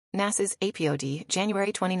NASA's APOD,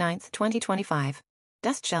 January 29, 2025.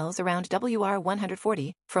 Dust shells around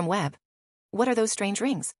WR140, from Webb. What are those strange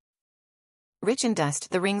rings? Rich in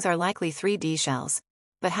dust, the rings are likely 3D shells.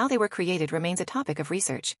 But how they were created remains a topic of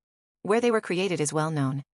research. Where they were created is well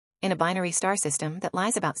known. In a binary star system that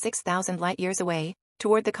lies about 6,000 light-years away,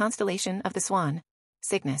 toward the constellation of the Swan,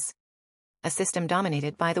 Cygnus. A system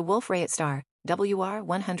dominated by the Wolf-Rayet star,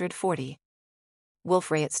 WR140.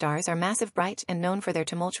 Wolf-Rayet stars are massive, bright, and known for their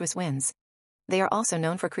tumultuous winds. They are also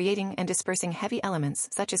known for creating and dispersing heavy elements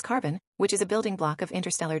such as carbon, which is a building block of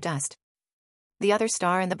interstellar dust. The other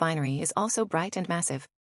star in the binary is also bright and massive,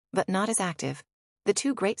 but not as active. The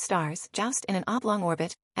two great stars joust in an oblong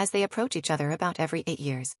orbit as they approach each other about every 8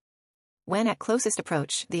 years. When at closest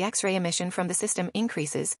approach, the X-ray emission from the system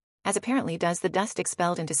increases, as apparently does the dust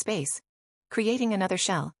expelled into space, creating another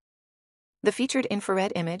shell. The featured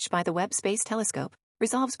infrared image by the Webb Space Telescope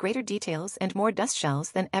resolves greater details and more dust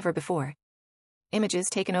shells than ever before. Images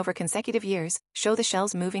taken over consecutive years show the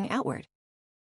shells moving outward,